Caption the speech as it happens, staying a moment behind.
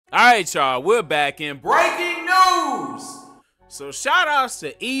All right, y'all, we're back in breaking news. So shout outs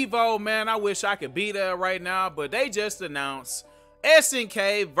to Evo, man. I wish I could be there right now, but they just announced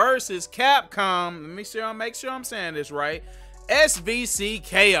SNK versus Capcom. Make sure I'm saying this right. SVC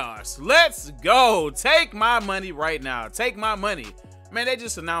Chaos. Let's go. Take my money right now. Take my money. Man, they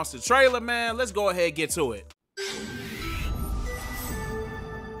just announced the trailer, man. Let's go ahead and get to it.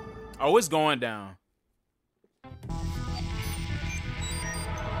 Oh, it's going down.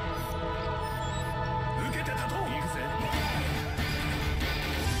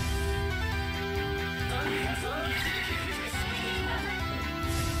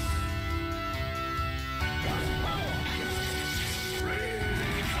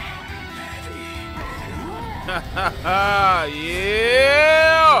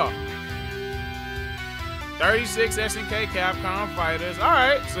 Yeah! 36 SNK Capcom fighters. All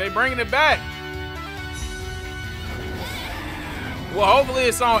right, so they bringing it back. Well, hopefully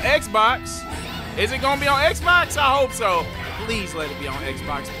it's on Xbox. Is it gonna be on Xbox? I hope so. Please let it be on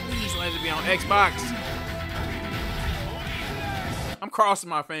Xbox. Please let it be on Xbox. I'm crossing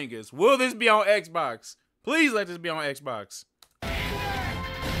my fingers. Will this be on Xbox? Please let this be on Xbox.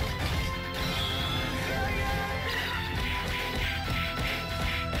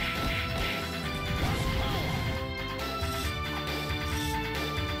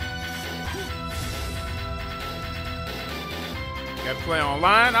 Got to play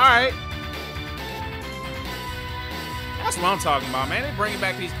online? All right. That's what I'm talking about, man. They bringing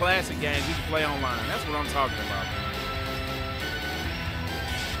back these classic games you can play online. That's what I'm talking about, man.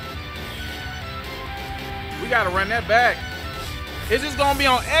 We got to run that back. Is this going to be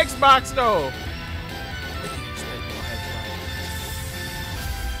on Xbox, though?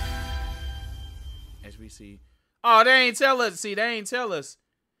 SVC. Oh, they ain't tell us. See, they ain't tell us.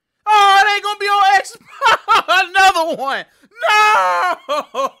 Oh, it ain't gonna be on Xbox. Another one.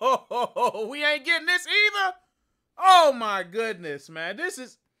 No, we ain't getting this either. Oh my goodness, man. This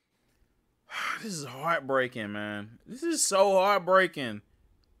is heartbreaking, man. This is so heartbreaking.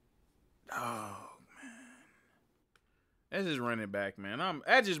 Oh man. Let's just run it back, man.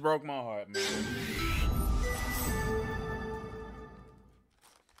 That just broke my heart, man.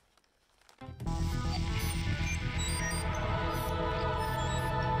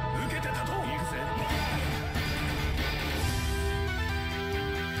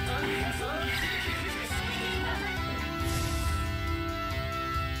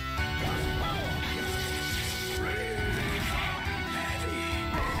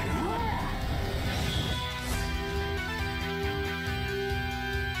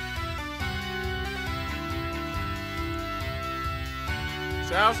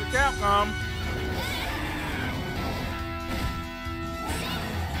 Shout out to Capcom.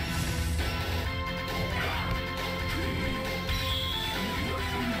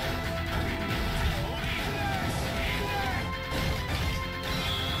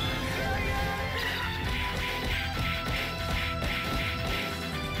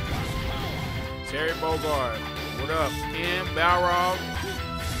 Terry Bogard. What up? Ken Balrog.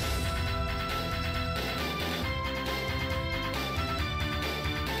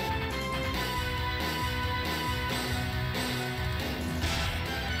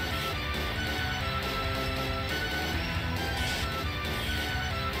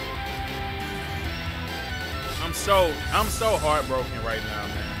 I'm so heartbroken right now,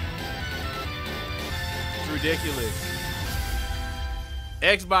 man. It's ridiculous.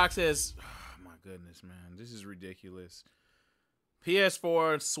 Xbox has, oh my goodness, man. This is ridiculous.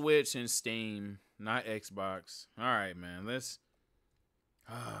 PS4, Switch, and Steam, not Xbox. All right, man.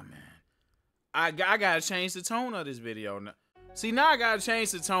 Oh man. I gotta change the tone of this video. See, now I gotta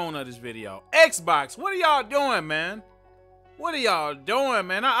change the tone of this video. Xbox, what are y'all doing, man? What are y'all doing,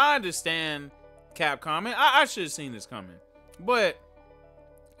 man? I understand Capcom, and I should have seen this coming, but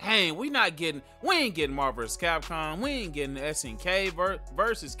hey, we ain't getting Marvel vs. Capcom. We ain't getting SNK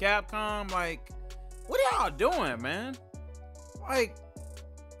versus Capcom. Like, what are y'all doing, man? Like,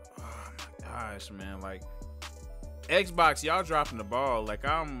 oh my gosh, man. Like, Xbox, y'all dropping the ball. Like,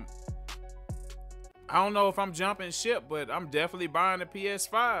 I don't know if I'm jumping ship, but I'm definitely buying the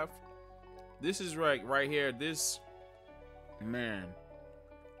PS5. This is right here. This, man.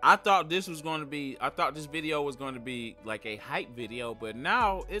 I thought this video was going to be like a hype video, but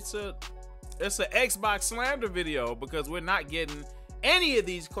now it's a Xbox slander video because we're not getting any of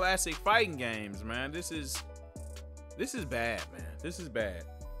these classic fighting games, man. This is bad, man. This is bad.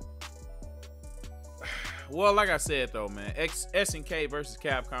 Well, like I said though, man, SNK versus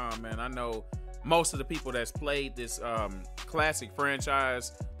Capcom, man. I know most of the people that's played this classic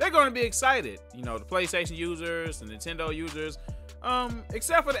franchise, they're going to be excited. You know, the PlayStation users, the Nintendo users.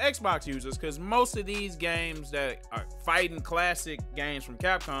 Except for the Xbox users, because most of these games that are fighting classic games from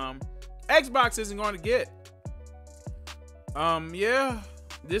Capcom, Xbox isn't going to get. Yeah,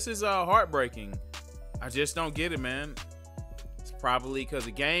 this is heartbreaking. I just don't get it, man. It's probably because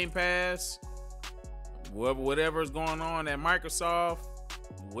of Game Pass, whatever's going on at Microsoft,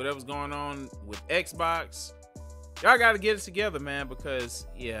 whatever's going on with Xbox. Y'all got to get it together, man, because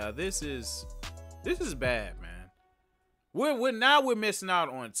yeah, this is bad, man. We're missing out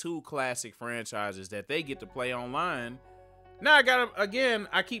on 2 classic franchises that they get to play online. Now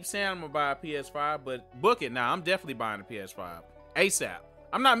I keep saying I'm gonna buy a PS5, but book it now. I'm definitely buying a PS5 ASAP.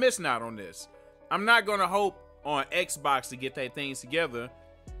 I'm not missing out on this. I'm not gonna hope on Xbox to get their things together.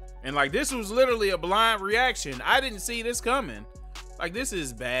 And like, this was literally a blind reaction. I didn't see this coming. Like, this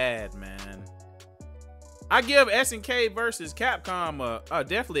is bad, man. I give SNK versus Capcom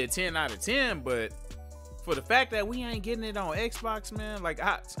definitely a 10 out of 10, but for the fact that we ain't getting it on Xbox, man, like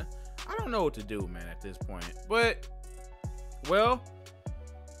I don't know what to do, man, at this point. But well,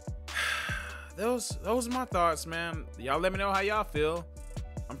 those are my thoughts, man. Y'all let me know how y'all feel.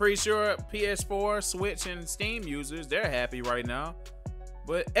 I'm pretty sure PS4, Switch, and Steam users, they're happy right now.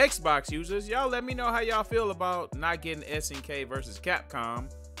 But Xbox users, y'all let me know how y'all feel about not getting SNK versus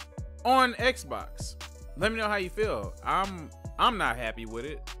Capcom on Xbox. Let me know how you feel. I'm not happy with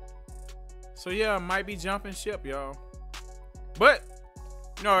it. So yeah, I might be jumping ship, y'all. But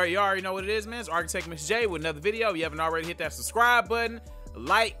you already know what it is, man. It's Architect Mr. J with another video. If you haven't already, hit that subscribe button,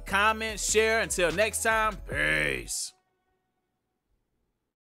 like, comment, share. Until next time, peace.